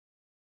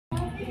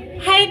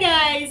Hi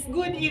guys,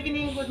 good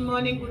evening, good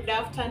morning, good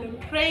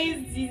afternoon.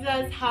 Praise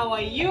Jesus. How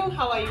are you?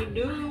 How are you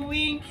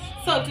doing?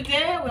 So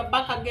today we're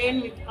back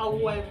again with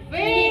our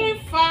very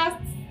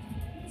first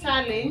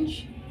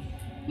challenge.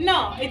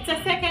 No, it's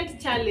a second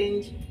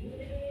challenge.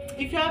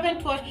 If you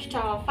haven't watched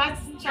our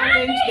first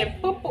challenge,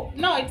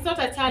 no, it's not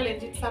a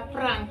challenge, it's a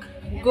prank.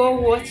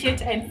 Go watch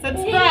it and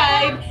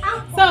subscribe.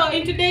 So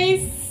in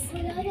today's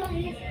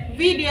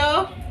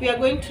video, we are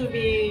going to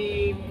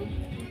be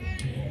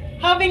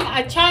having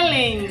a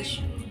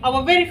challenge,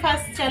 our very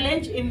first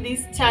challenge in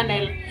this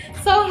channel.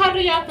 So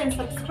hurry up and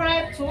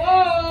subscribe to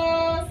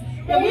us.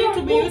 We're going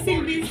to be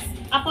using these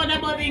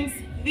affordable things,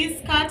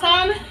 this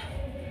carton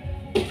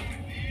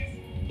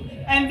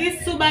and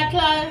these two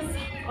bottles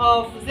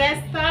of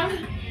Zesta.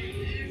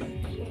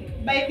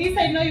 By this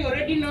I know you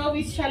already know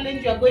which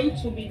challenge you're going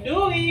to be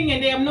doing,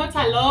 and I am not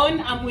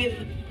alone. I'm with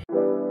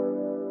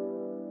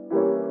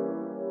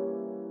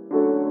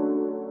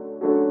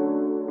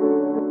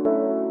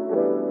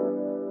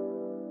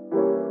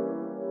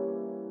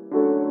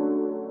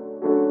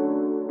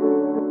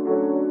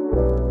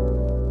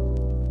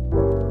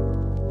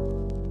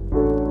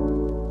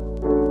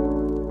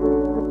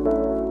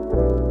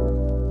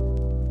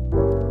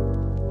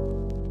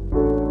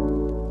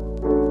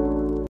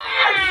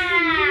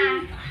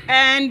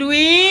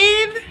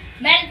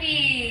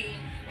Melvin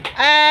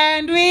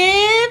and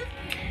with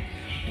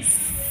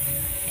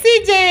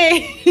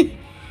CJ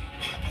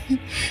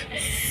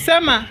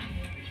Summer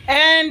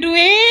and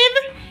with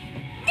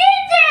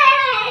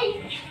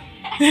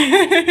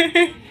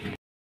DJ.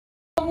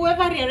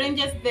 whoever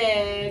rearranges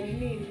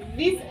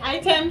these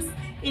items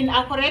in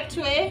a correct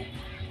way.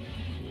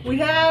 We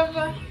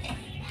have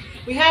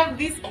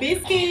these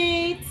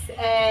biscuits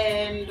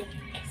and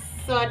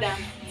soda.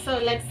 So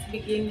let's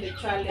begin the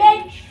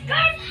challenge.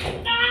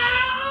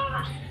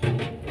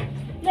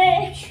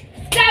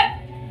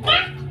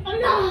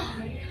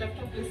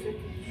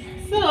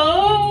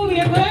 So we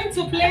are going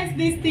to place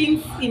these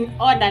things in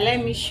order.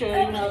 Let me show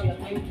you how we are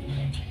going.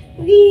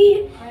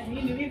 We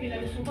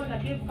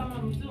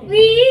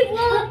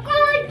will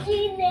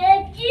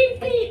continue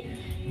GP.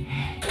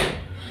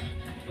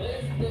 We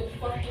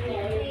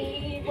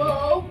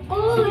will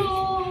go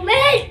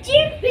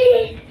GP.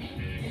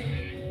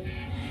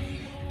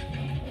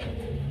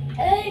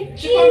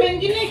 Kikombe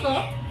ingine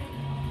iko?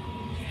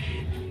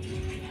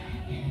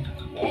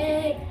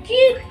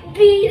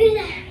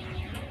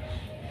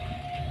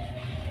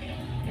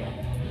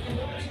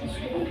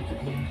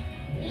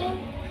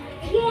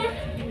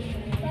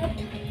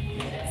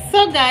 So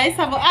guys,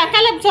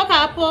 Caleb toka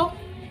hapo.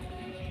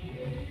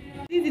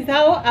 This is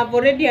how I've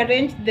already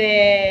arranged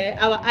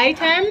our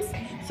items.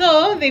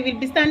 So they will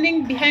be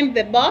standing behind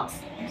the box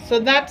so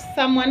that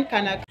someone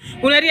can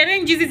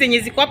unarearrange hizi zenye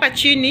ziko hapa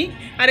chini.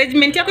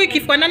 Arrangement yako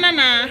ikifanana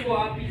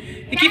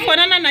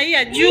na hii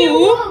ya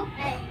juu.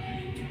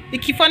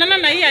 Ikifanana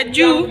na hii ya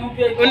juu,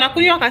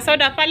 unakunywa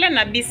kasoda pale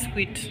na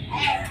biscuit.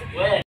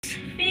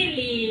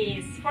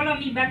 Phyllis, follow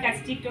me back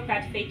at TikTok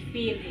at Fake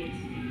Phyllis.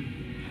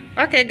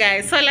 Okay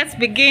guys, so let's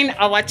begin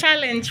our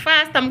challenge.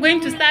 First, I'm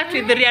going to start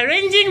with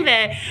rearranging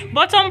the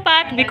bottom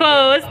part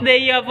because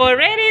they have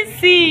already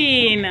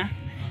seen.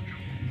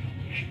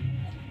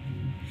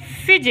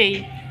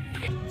 CJ,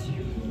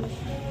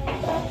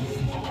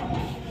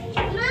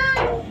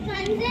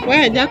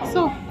 where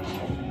Jackson?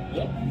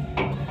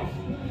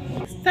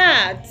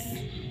 Start.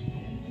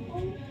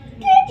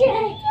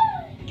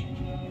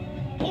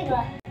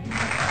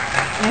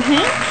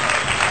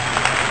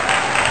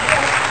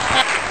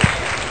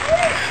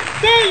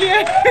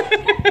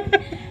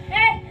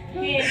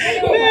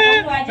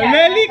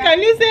 Meli,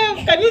 can you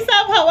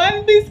serve her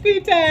one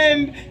biscuit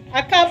and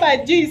a cup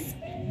of juice?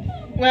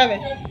 Wewe.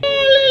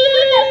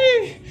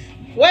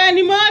 Wewe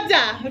ni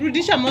moja,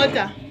 rudisha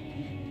moja.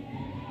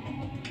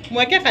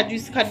 Mweke ka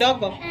juice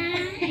kadogo.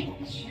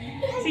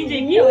 CJ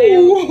pia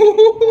wewe.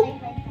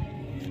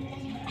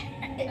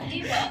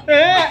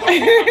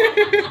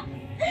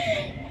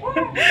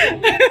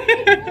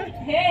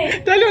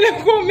 Tali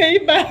ulikuwa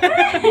umeiba.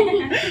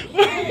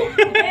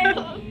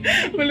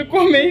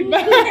 Ulikuwa umeiba.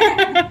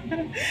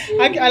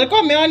 Alikuwa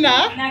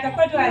ameona. Na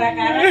akakwatu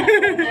haraka haraka.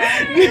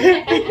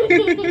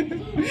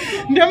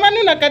 Ndio maana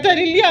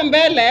unakatalilia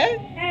mbele.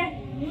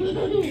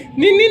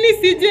 Ni nini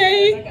CJ?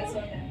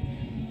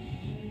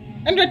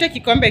 Ndio hata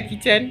kikombe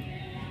kitchen.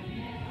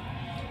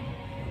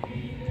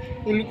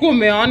 Ulikuwa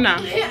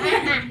umeona.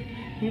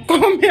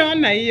 Ulikuwa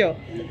umeona hiyo.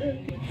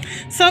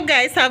 So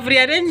guys, I've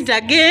rearranged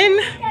again.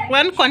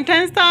 One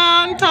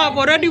contestant have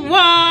already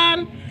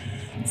won.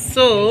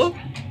 So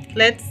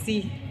let's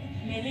see.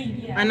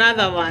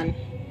 Another one.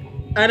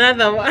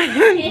 Another one.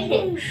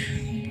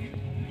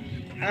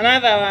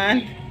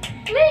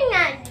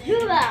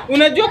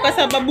 Unajua kwa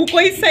sababu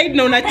kwa hii side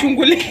na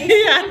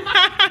unachungulia.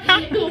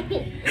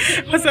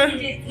 Sasa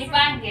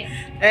Nipange.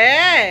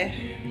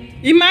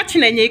 Imatch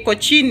na yenye iko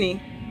chini.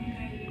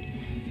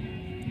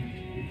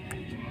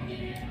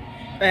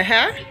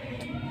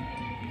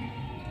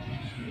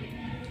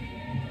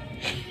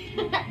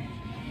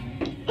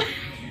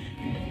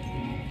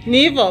 Ni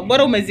hivyo,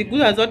 bora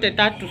umeziguza zote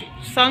tatu.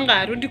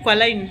 Songa, rudi kwa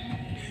line.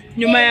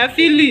 Nyuma ya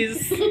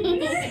Phyllis.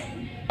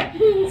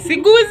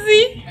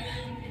 Siguzi.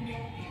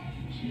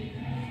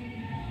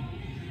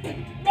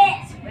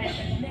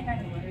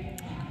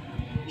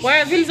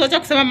 Waya Phyllis, wacha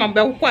kusema mambo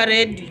ya kuwa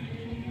ready.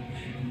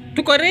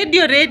 Tuko ready.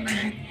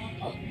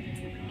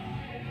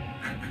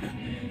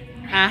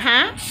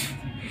 Aha.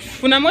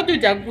 Kuna moja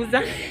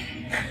hujaguza.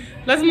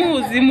 Lazima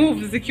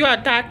uzimove zikiwa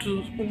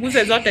tatu,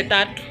 uguze zote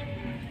tatu.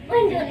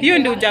 Hiyo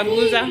ndio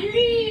hujaguza.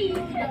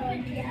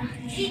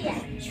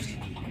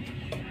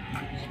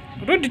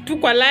 Rudi tu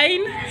kwa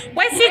line.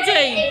 We CJ.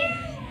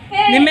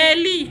 Ni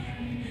Meli.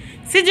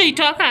 CJ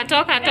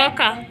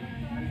toka.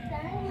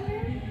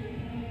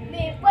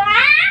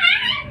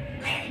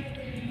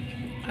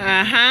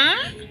 Aha.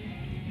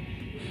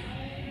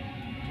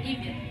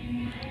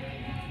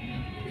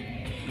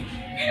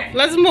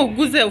 Lazima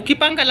uguze,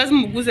 ukipanga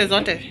lazima uguze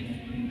zote.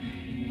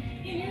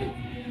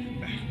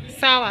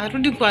 Sawa,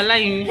 rudi kwa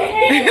line.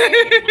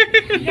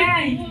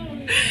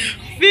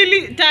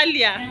 Phyllis,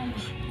 Talia.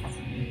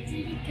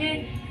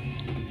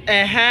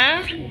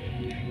 Aha.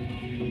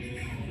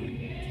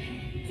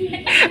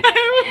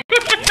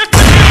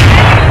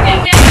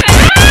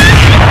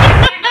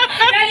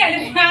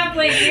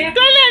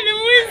 Talia ni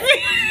mwizi.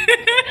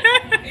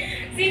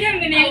 Sija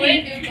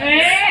mmeneli.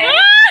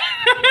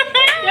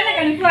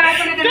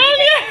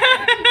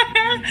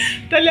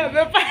 Talia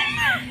pepa.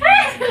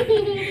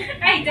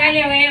 Ai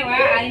Talia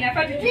wewe,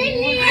 inafaa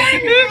tuchunguze.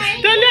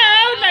 Talia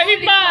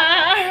unaiba.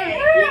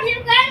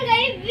 Nilipanga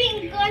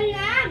hivi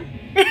ngona.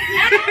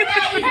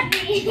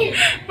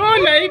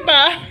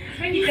 Unaiba.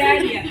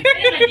 Talia,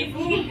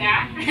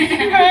 unajifunga.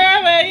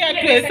 Wewe ya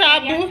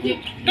tuhesabu.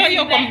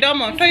 Toyo kwa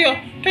mdomo,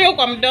 toyo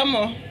kwa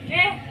mdomo.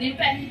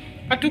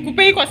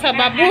 Hatukupei kwa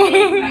sababu.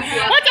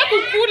 Wacha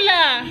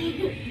kukula.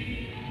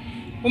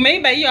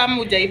 Umeiba hiyo ama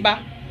hujaiba?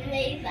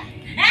 Nimeiba.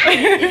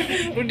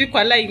 Rudi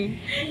kwa line.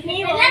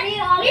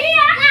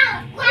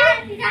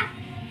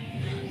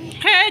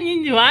 Hey,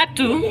 nyinyi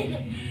watu.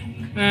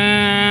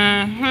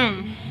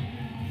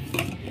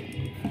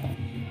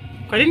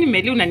 Kwa nini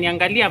Meli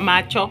unaniangalia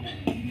macho?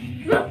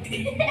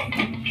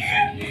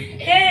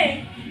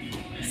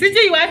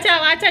 Siji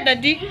wacha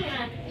dadi.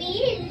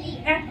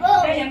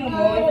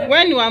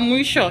 Wewe ni wa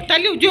mwisho.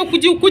 Tali ujue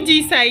ukuji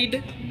hii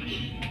side.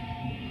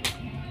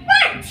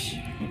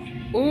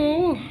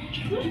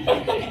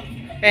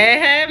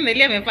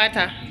 Meli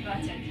amepata.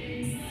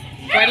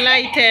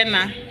 Walai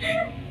tena.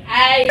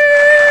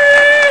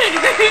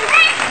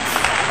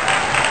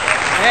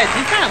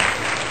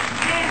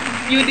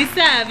 You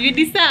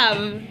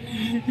deserve.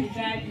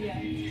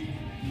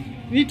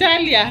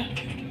 Nitalia.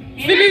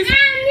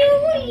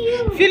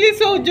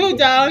 Phyllis ujue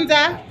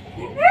hujaanza.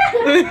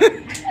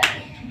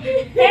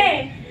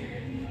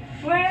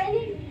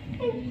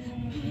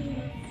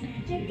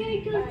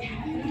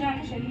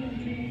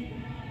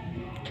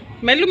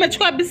 Meli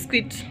umechukua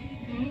biscuit.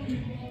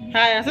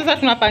 Haya, sasa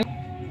tunapanga.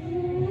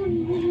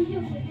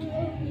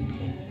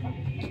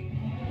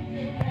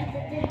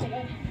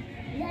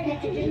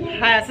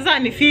 Haya, sasa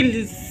ni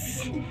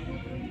Phyllis.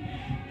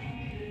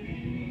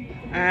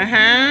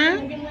 Aha.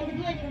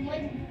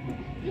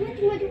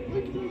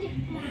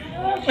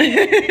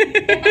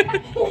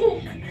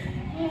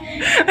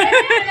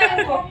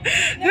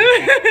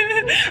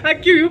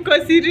 Aki yuko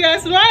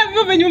serious.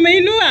 Wapi venye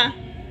umeinua?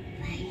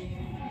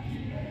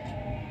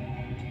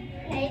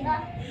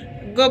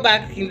 Go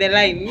back in the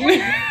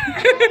line.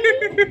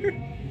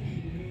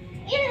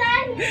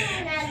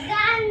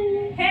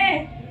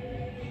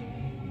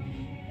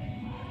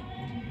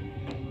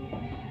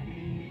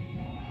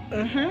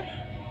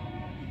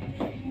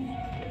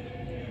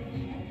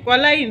 Kwa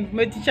line,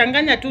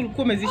 umejichanganya tu,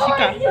 ulikuwa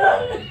umezishika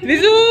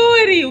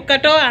vizuri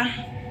ukatoa.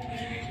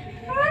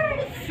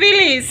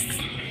 Phyllis.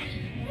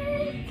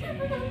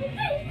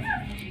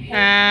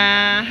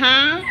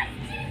 Aha.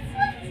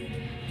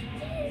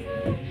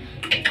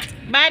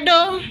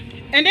 Bado.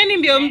 Endeni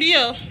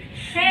mbio.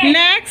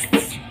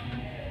 Next.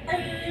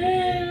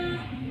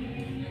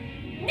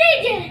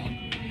 DJ.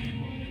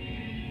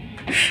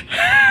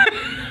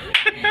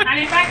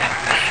 Amepata.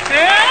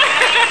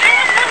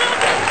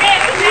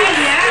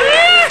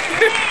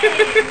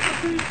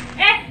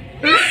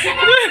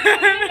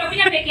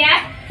 Unakuja peke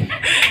yako.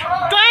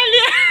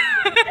 Talia.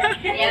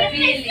 Ya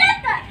pili.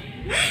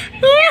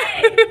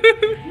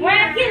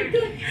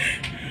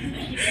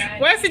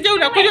 Wewe sije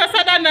unakunywa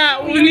sada na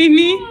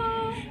unini?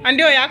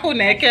 Ndio yako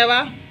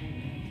unaekewa.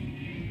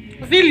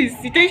 Phyllis,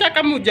 itaisha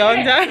kama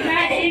hujaonja.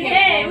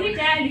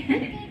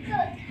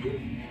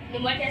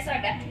 Nimweke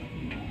soda.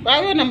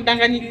 Wewe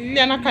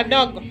unamdanganyilia na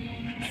kadogo.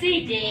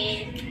 CJ.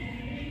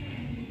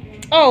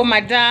 Oh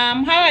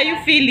madam, how are you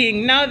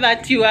feeling now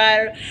that you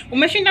are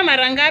umeshinda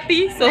mara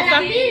ngapi so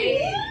far?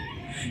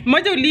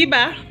 Moja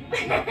uliba.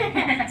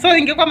 So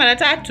ingekuwa mara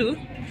tatu.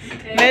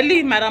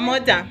 Meli mara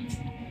moja.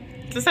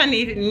 Sasa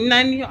ni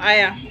nani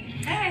haya?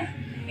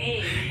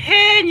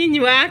 Hey nyinyi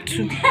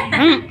watu.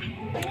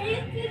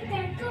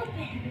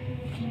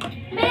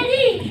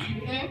 Meli.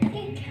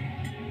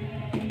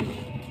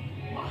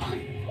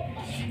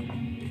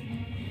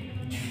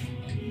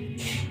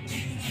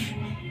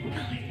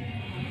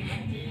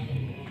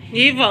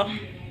 Hivyo.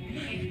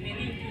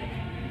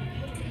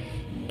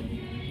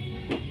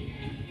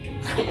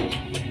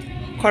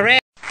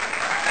 Correct.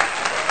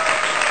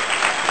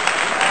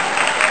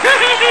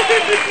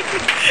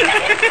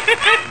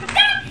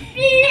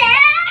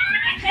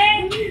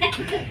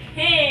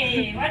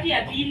 Hey, what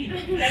ya Billy?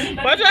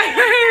 What?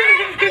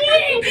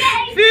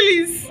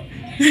 Phyllis.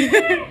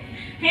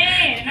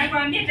 Hey,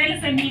 nakwambia tele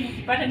sasa mimi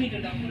ukipata mimi ndo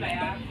ndakula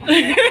yako.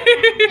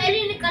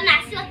 Heri niko na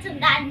shot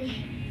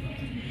ndani.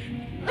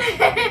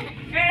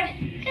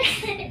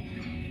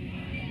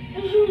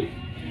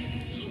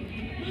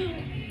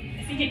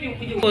 Sije pia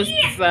ukuje.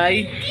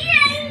 Sai.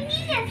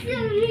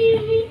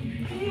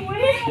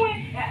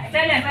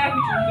 Tele anataka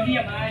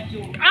kuchungulia macho.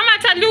 Ama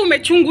tali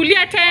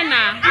umechungulia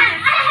tena.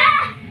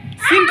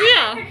 Si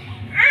ndio?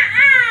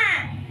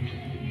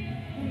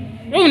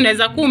 Wewe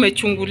unaweza kuwa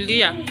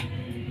umechungulia.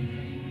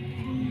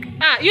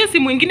 Hiyo si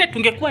mwingine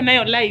tungekuwa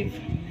nayo live.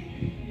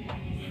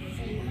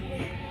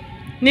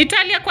 Ni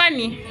Talia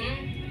kwani?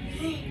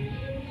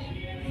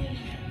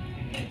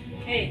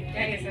 Hey,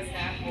 tele sasa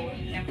hapo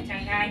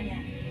nakuchanganya.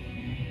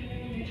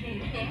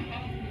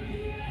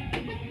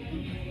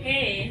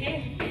 Hey.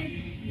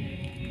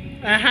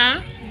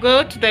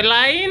 Go to the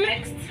line.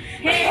 Next.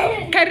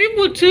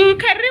 Karibu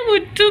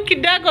tu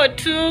kidogo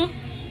tu.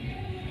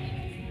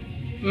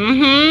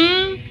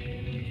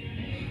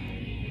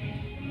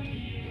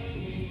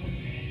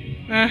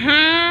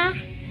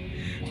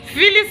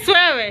 Phyllis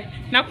wewe,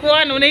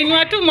 nakuona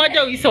unainua tu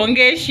moja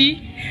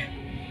uisongeshi.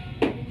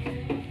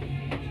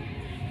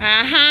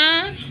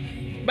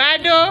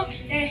 Bado.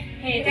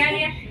 Hey,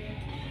 Talia.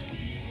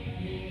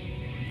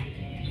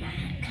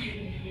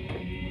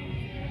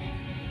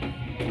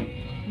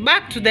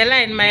 Back to the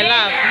line my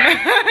love.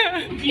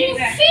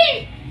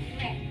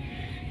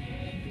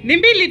 Ni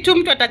mbili tu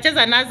mtu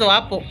atacheza nazo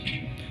hapo.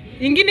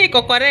 Ingine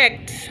iko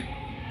correct.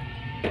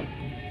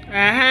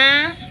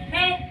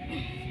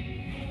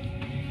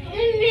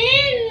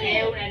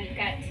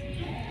 Unanikata.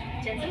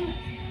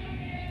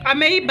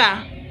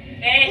 Ameiba.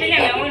 Tele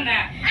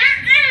ameona.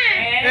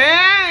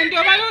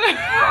 Ndio maana.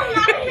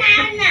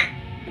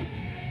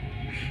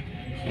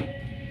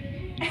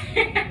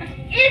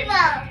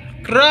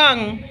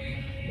 Wrong.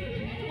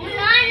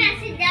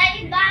 Unaona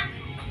sijaiba.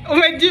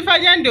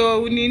 Umejifanya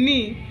ndio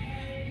unini.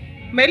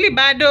 Meli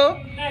bado.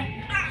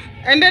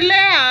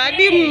 Endelea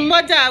hadi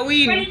mmoja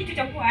win. Kwani kitu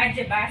cha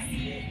kuaje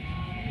basi?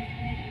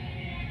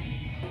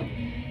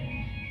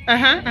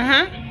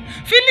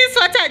 Phyllis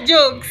wacha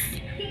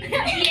jokes.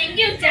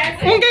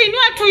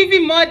 Ungeinua tu hivi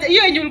moja.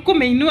 Hiyo yenye ulikuwa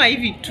umeinua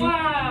hivi tu. Wow.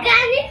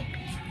 Gani?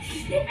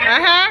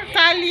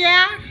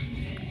 Talia.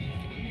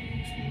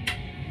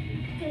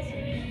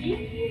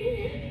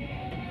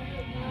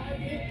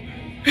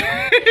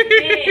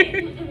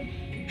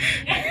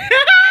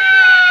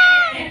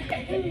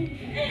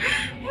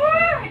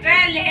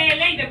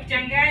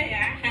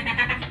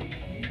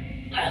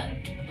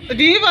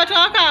 Ndivyo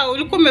toka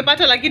ulikuwa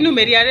umepata lakini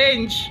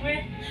umerearrange.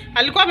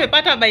 Alikuwa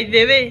amepata by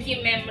the way.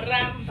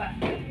 Kimemramba.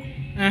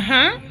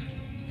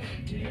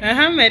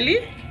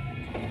 Meli.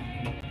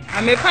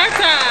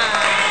 Amepata.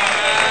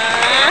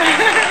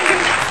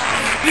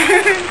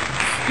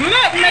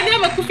 Meli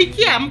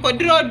amekufikia mko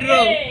draw.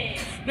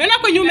 Unaona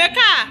kwenye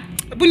umekaa?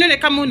 Hebu nione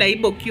kama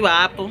unaiba ukiwa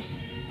hapo.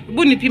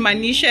 Hebu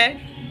nipimanishe.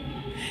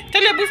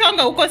 Tele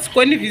busonga huko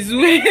sikuoni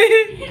vizuri.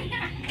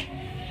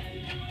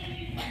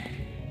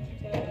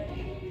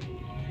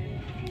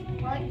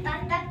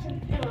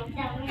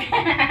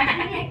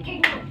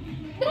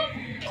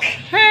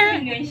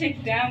 Nionyeshe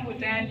kitambo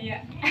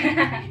Talia.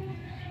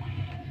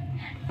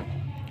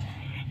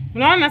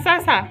 Unaona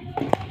sasa?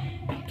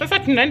 Sasa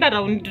tunaenda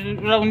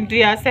round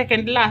ya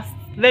second last,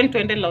 then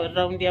tuende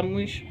round ya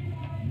mwisho.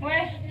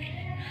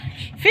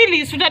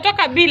 Phyllis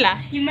utatoka bila.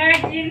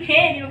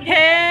 Imagine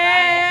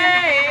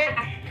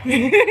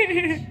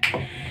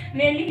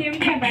Meli ni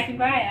mtu bahati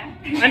mbaya.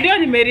 Ndio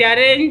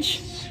nimerearrange.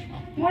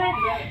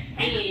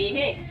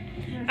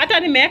 Hata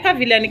nimeweka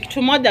vile ni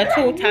kitu moja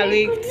tu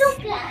utalift.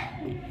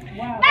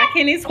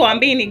 Lakini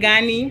sikuambii ni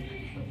gani.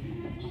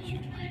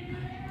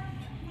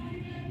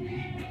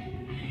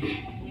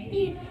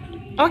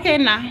 Okay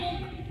na.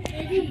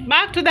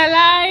 Back to the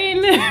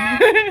line.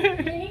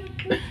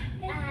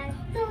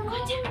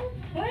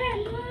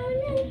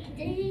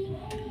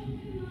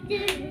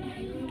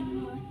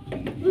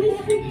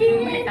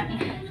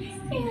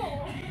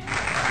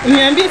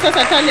 Niambie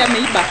sasa Talia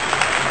ameiba.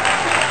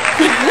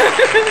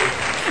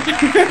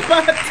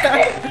 Pata.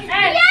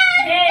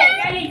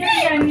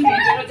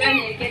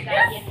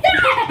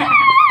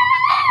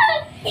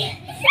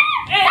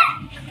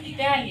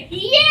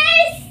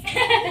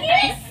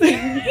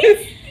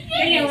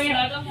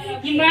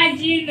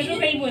 Imagine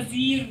natoka hivyo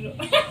zero.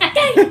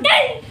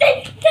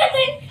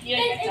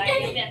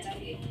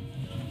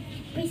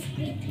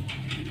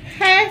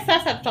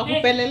 Sasa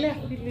tutakupelelea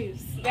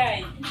Phyllis.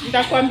 Guys,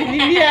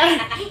 Nitakwambilia.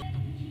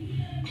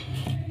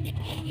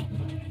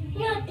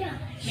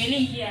 Meli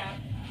ingia.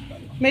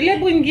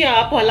 Melebu ingia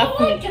hapo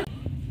alafu.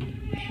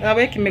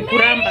 Awe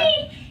kimekuramba.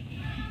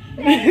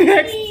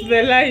 Next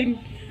the line.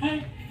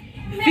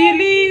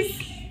 Phyllis.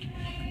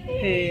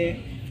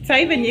 Sasa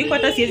hivi niko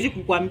hata siwezi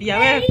kukwambia.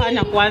 Wewe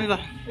fanya kwanza.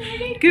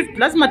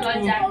 Lazima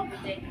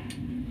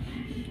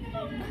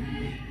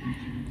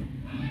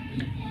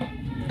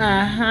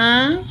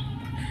Aha.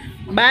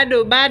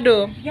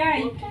 Bado.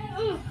 Guy.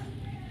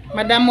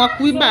 Madam wa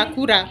kuiba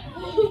kura.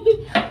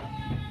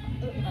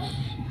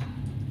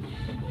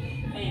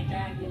 Hey,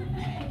 daddy.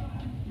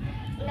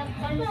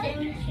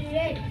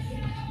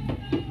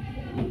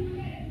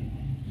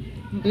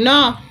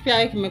 No,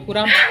 pia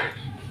kimekuramba.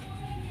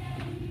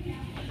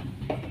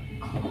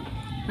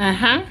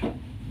 Aha.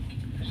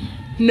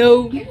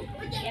 No.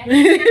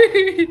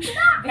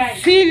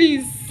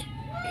 Series.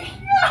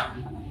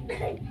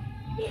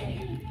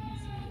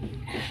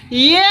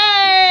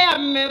 Yeah,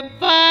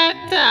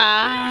 amepata.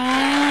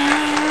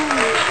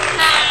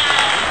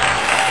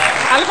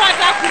 Alikuwa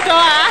anataka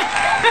kutoa.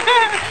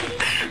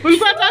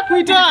 Ulikuwa unataka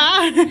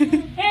kuitoa.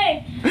 Hey.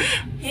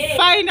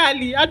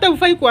 Finally, hata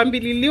ufai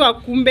kuambililiwa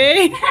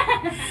kumbe.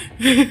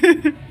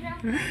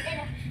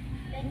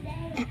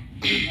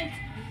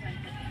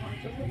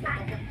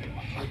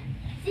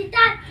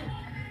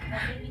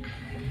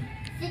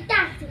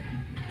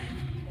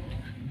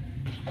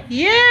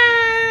 Yeah.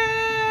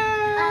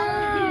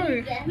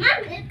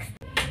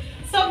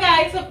 So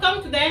guys, we've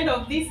come to the end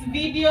of this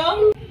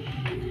video.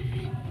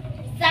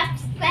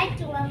 Subscribe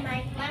to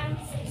my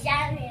mom's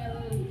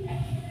channel.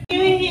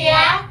 You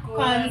here,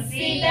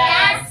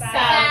 consider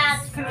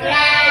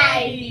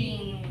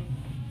subscribing.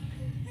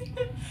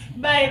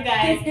 Bye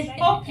guys.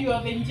 Hope you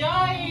have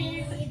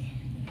enjoyed.